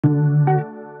Hi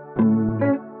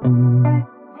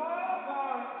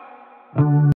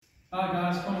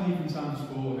guys, Conor here from Time for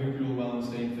Sport. Hope you're all well and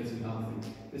staying fit and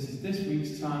healthy. This is this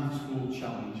week's Time for Sport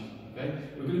challenge. Okay,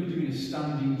 we're going to be doing a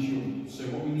standing jump. So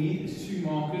what we need is 2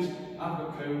 markers. I've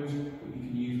got cones, but you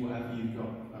can use whatever you've got.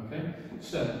 Okay,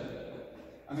 so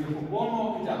I'm going to put 1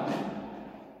 marker down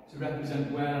to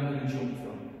represent where I'm going to jump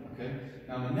from. Okay,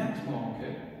 now the next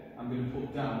marker I'm going to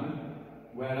put down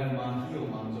wherever my heel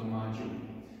lands on my jump.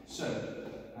 So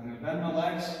I'm going to bend my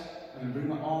legs. I'm going to bring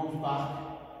my arms back.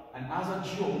 And as I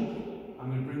jump, I'm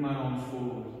going to bring my arms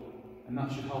forward, and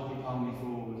that should help propel me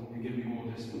forward and give me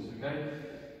more distance, okay?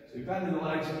 So bending the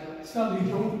legs, standing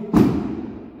jump.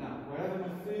 Now, wherever my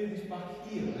furthest back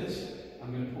heel is,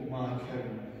 I'm going to put my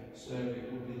cone, so it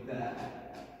will be there.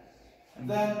 And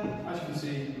then, as you can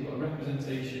see, we've got a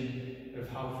representation of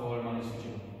how far I managed to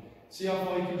jump. See how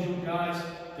far you can jump, guys?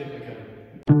 Give it a go.